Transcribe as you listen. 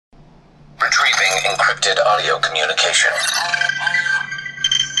encrypted audio communication.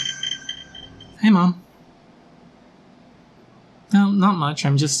 Hey, Mom. No, not much.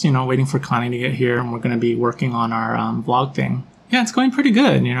 I'm just, waiting for Connie to get here, and we're going to be working on our vlog thing. Yeah, it's going pretty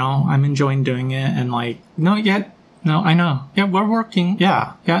good, I'm enjoying doing it, and I know. Yeah, we're working.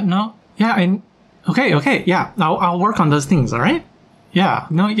 Yeah, okay, yeah, I'll work on those things, all right? Yeah,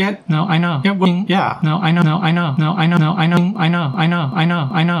 I know. Yeah, no, I know.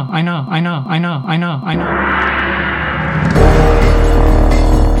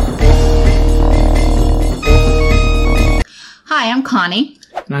 Hi, I'm Connie.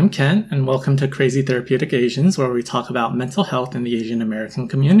 And I'm Ken, and welcome to Crazy Therapeutic Asians, where we talk about mental health in the Asian American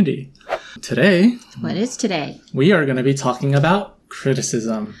community. Today... What is today? We are going to be talking about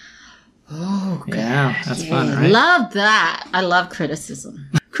criticism. Oh, God. Yeah, that's fun, right? Love that. I love criticism.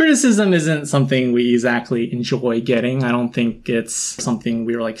 Criticism isn't something we exactly enjoy getting. I don't think it's something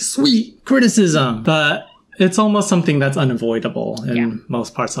we're like, sweet, criticism. But it's almost something that's unavoidable in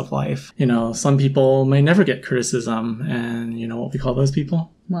most parts of life. Some people may never get criticism. And you know what we call those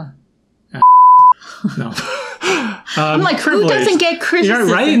people? What? No. I'm like, who doesn't get criticism?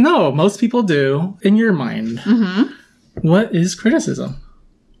 Yeah, right? No, most people do. In your mind. Mm-hmm. What is criticism?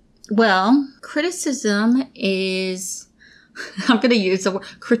 Well, criticism is, I'm going to use the word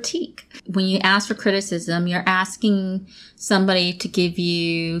critique. When you ask for criticism, you're asking somebody to give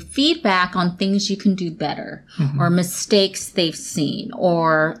you feedback on things you can do better, or mistakes they've seen,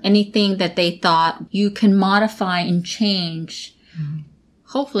 or anything that they thought you can modify and change,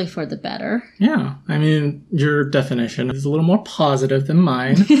 hopefully for the better. Yeah. I mean, your definition is a little more positive than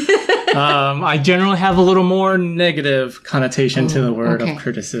mine. I generally have a little more negative connotation to the word of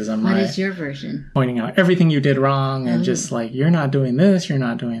criticism. What is your version? Pointing out everything you did wrong and just like, you're not doing this, you're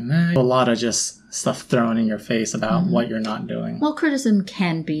not doing that. A lot of just stuff thrown in your face about what you're not doing. Well, criticism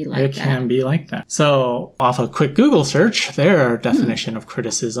can be like that. It can be like that. So, off a quick Google search, their definition of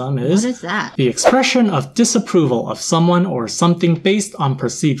criticism is... What is that? The expression of disapproval of someone or something based on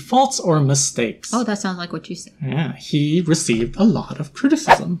perceived faults or mistakes. Oh, that sounds like what you said. Yeah, he received a lot of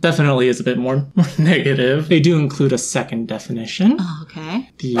criticism. Definitely is a bit more negative. They do include a second definition. Oh, okay.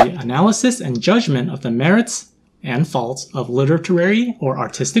 The analysis and judgment of the merits and faults of literary or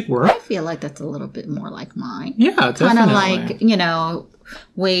artistic work. I feel like that's a little bit more like mine. Yeah, definitely. Kind of like,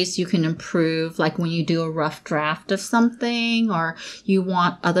 ways you can improve, like when you do a rough draft of something, or you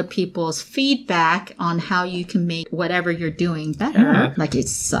want other people's feedback on how you can make whatever you're doing better. Yeah. Like it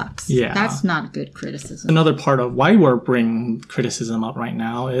sucks. Yeah. That's not good criticism. Another part of why we're bringing criticism up right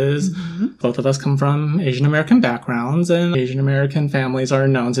now is both of us come from Asian American backgrounds, and Asian American families are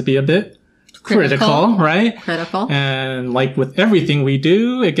known to be a bit critical, right? Critical. And like with everything we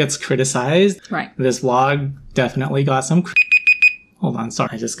do, it gets criticized. Right. This vlog definitely got some... Hold on, sorry.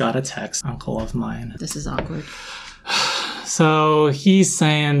 I just got a text, uncle of mine. This is awkward. So he's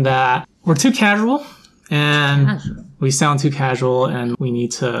saying that we're too casual and we sound too casual and we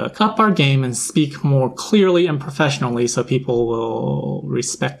need to up our game and speak more clearly and professionally so people will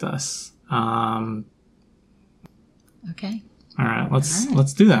respect us. Okay. All right,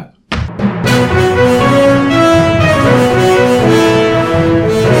 let's do that.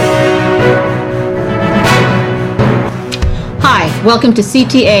 Hi, welcome to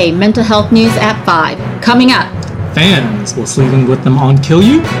CTA Mental Health News at 5. Coming up. Fans will sleeping with them on kill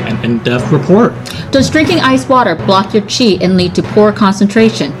you, an in-depth report. Does drinking ice water block your chi and lead to poor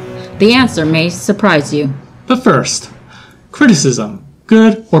concentration? The answer may surprise you. But first, criticism,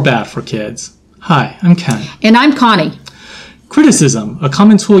 good or bad for kids? Hi, I'm Ken. And I'm Connie. Criticism, a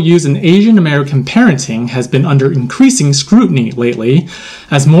common tool used in Asian American parenting, has been under increasing scrutiny lately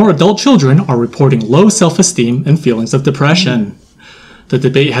as more adult children are reporting low self-esteem and feelings of depression. The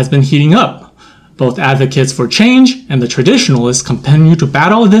debate has been heating up. Both advocates for change and the traditionalists continue to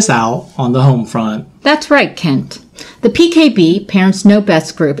battle this out on the home front. That's right, Kent. The PKB, Parents Know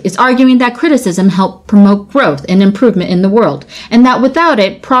Best group, is arguing that criticism helps promote growth and improvement in the world, and that without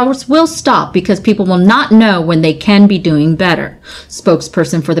it, progress will stop because people will not know when they can be doing better.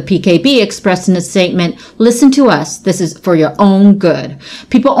 Spokesperson for the PKB expressed in a statement, "Listen to us, this is for your own good.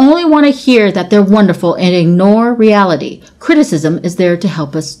 People only want to hear that they're wonderful and ignore reality. Criticism is there to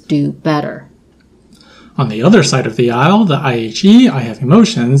help us do better." On the other side of the aisle, the IHE, I Have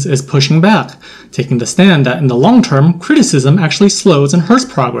Emotions, is pushing back, taking the stand that in the long term, criticism actually slows and hurts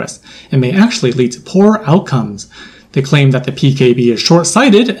progress, and may actually lead to poor outcomes. They claim that the PKB is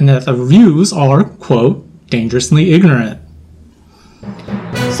short-sighted and that the reviews are, quote, dangerously ignorant.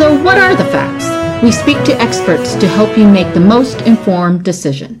 So what are the facts? We speak to experts to help you make the most informed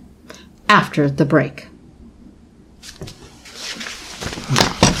decision. After the break.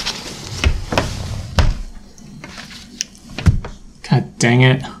 Dang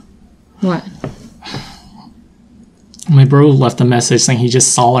it. What? My bro left a message saying he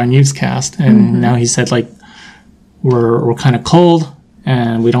just saw our newscast, and now he said, like, we're kind of cold,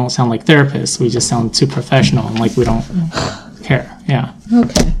 and we don't sound like therapists. We just sound too professional, and like we don't care. Yeah.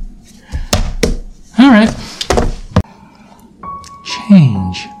 Okay. All right.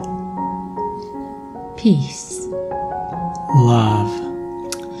 Change. Peace. Love.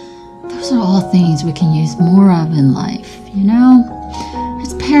 Those are all things we can use more of in life, you know?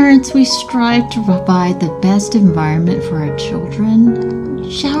 As parents, we strive to provide the best environment for our children.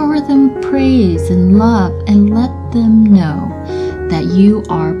 Shower them with praise and love and let them know that you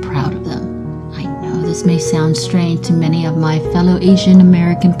are proud of them. I know this may sound strange to many of my fellow Asian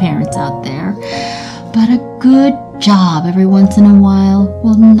American parents out there, but a good job every once in a while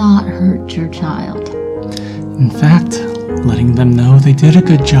will not hurt your child. In fact, letting them know they did a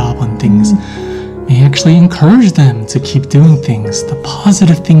good job on things may actually encourage them to keep doing things, the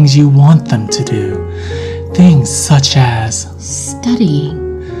positive things you want them to do. Things such as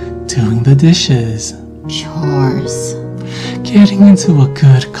Studying, doing the dishes, chores, getting into a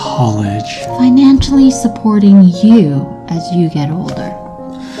good college. financially supporting you as you get older.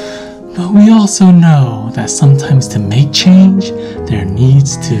 But we also know that sometimes to make change, there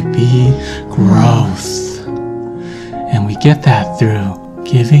needs to be growth. And we get that through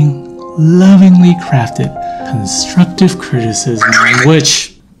giving lovingly crafted constructive criticism,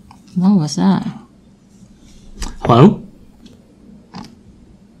 which... What was that? Hello?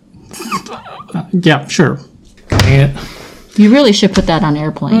 Yeah, sure. Dang it. You really should put that on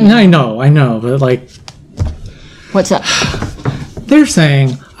airplane. I know, but like, What's up? they're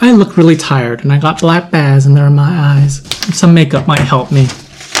saying I look really tired and I got black bags under my eyes. Some makeup might help me.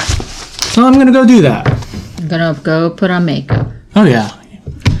 So I'm gonna go do that. I'm gonna go put on makeup. Oh yeah.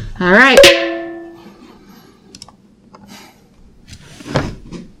 All right.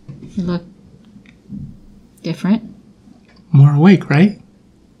 You look different. More awake, right?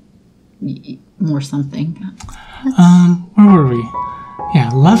 More something. Where were we? Yeah,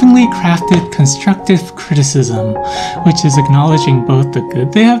 lovingly crafted constructive criticism, which is acknowledging both the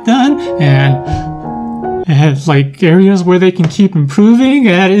good they have done and like areas where they can keep improving.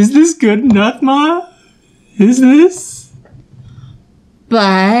 And is this good enough, Ma? Is this?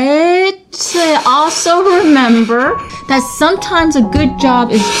 But also remember that sometimes a good job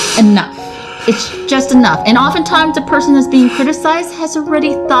is enough. It's just enough. And oftentimes the person that's being criticized has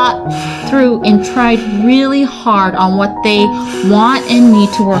already thought through and tried really hard on what they want and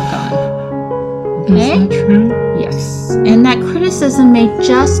need to work on. Okay? Is that true? Yes. And that criticism may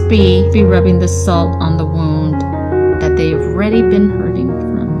just be rubbing the salt on the wound that they've already been hurting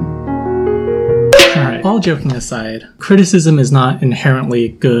from. Alright, all joking aside, criticism is not inherently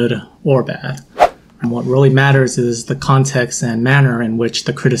good or bad. And what really matters is the context and manner in which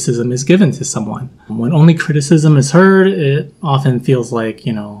the criticism is given to someone. When only criticism is heard, it often feels like,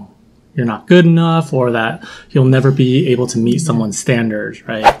 you're not good enough or that you'll never be able to meet someone's standards,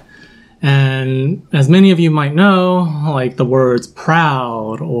 right? And as many of you might know, like the words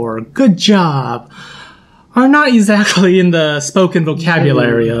proud or good job are not exactly in the spoken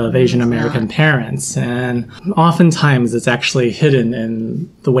vocabulary of Asian American parents. And oftentimes it's actually hidden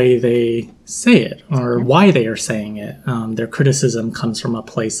in the way they say it or why they are saying it. Their criticism comes from a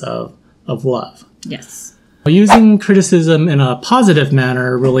place of love. Yes. Using criticism in a positive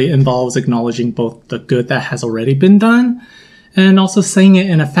manner really involves acknowledging both the good that has already been done and also saying it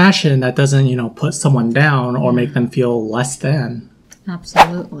in a fashion that doesn't, put someone down or make them feel less than.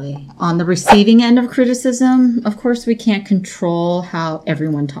 Absolutely. On the receiving end of criticism, of course, we can't control how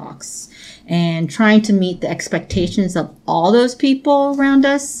everyone talks. And trying to meet the expectations of all those people around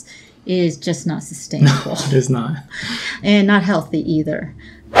us is just not sustainable. It is not. And not healthy either.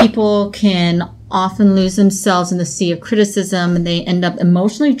 People can often lose themselves in the sea of criticism and they end up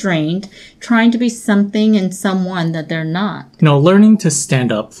emotionally drained, trying to be something and someone that they're not. Learning to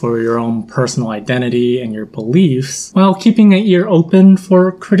stand up for your own personal identity and your beliefs while keeping an ear open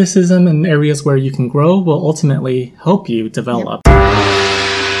for criticism in areas where you can grow will ultimately help you develop. Yep.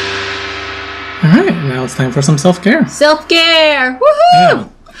 All right, now it's time for some self-care. Self-care! Woohoo!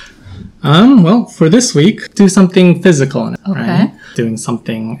 Yeah. Well, for this week, do something physical in it, okay. Right? Doing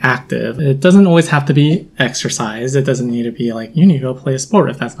something active. It doesn't always have to be exercise. It doesn't need to be like, you need to go play a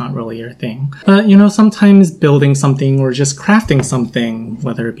sport if that's not really your thing. But, sometimes building something or just crafting something,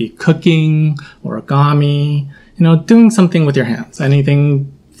 whether it be cooking, origami, doing something with your hands.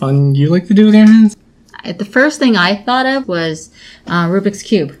 Anything fun you like to do with your hands? The first thing I thought of was Rubik's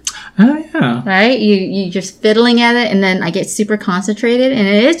Cube. Oh, yeah. Right? You just fiddling at it, and then I get super concentrated, and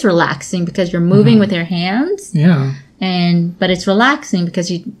it is relaxing because you're moving with your hands. Yeah. but it's relaxing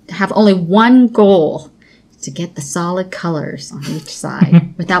because you have only one goal, to get the solid colors on each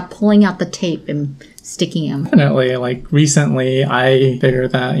side without pulling out the tape and sticking them. Definitely. Like recently, I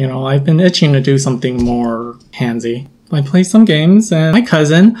figured that, I've been itching to do something more handsy. I play some games, and my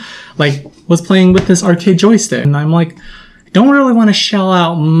cousin, was playing with this arcade joystick. And I'm like, I don't really want to shell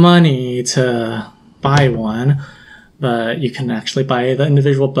out money to buy one, but you can actually buy the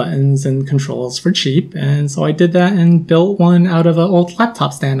individual buttons and controls for cheap. And so I did that and built one out of an old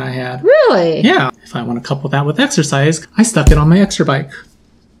laptop stand I had. Really? Yeah. If I want to couple that with exercise, I stuck it on my extra bike.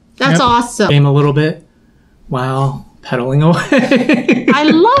 That's awesome. Game a little bit while pedaling away. I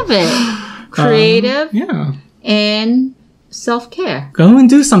love it. Creative Yeah. and self-care. Go and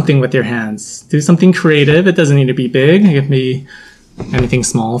do something with your hands. Do something creative. It doesn't need to be big. It can be anything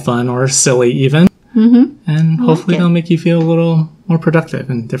small, fun, or silly even. Mm-hmm. And hopefully they'll make you feel a little more productive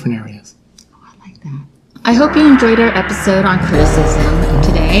in different areas. I like that. I hope you enjoyed our episode on criticism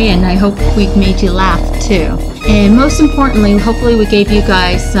today, and I hope we've made you laugh too. And most importantly, hopefully we gave you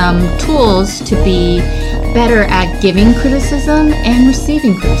guys some tools to be better at giving criticism and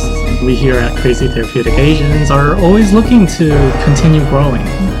receiving criticism. We here at Crazy Therapeutic Asians are always looking to continue growing.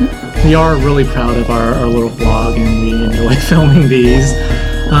 Mm-hmm. We are really proud of our little vlog, and we enjoy filming these.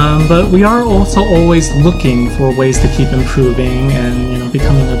 But we are also always looking for ways to keep improving and,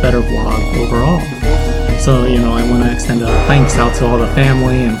 becoming a better vlog overall. So, I want to extend a thanks out to all the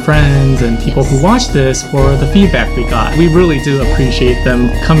family and friends and people who watch this for the feedback we got. We really do appreciate them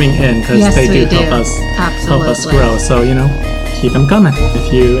coming in because they do help us grow. So, keep them coming.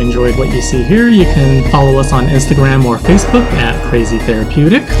 If you enjoyed what you see here, you can follow us on Instagram or Facebook at Crazy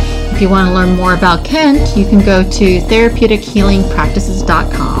Therapeutic. If you want to learn more about Kent, you can go to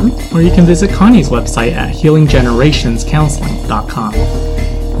therapeutic.healingpractices.com. Or you can visit Connie's website at healinggenerationscounseling.com.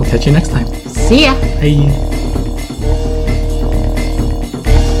 We'll catch you next time. See ya. Bye.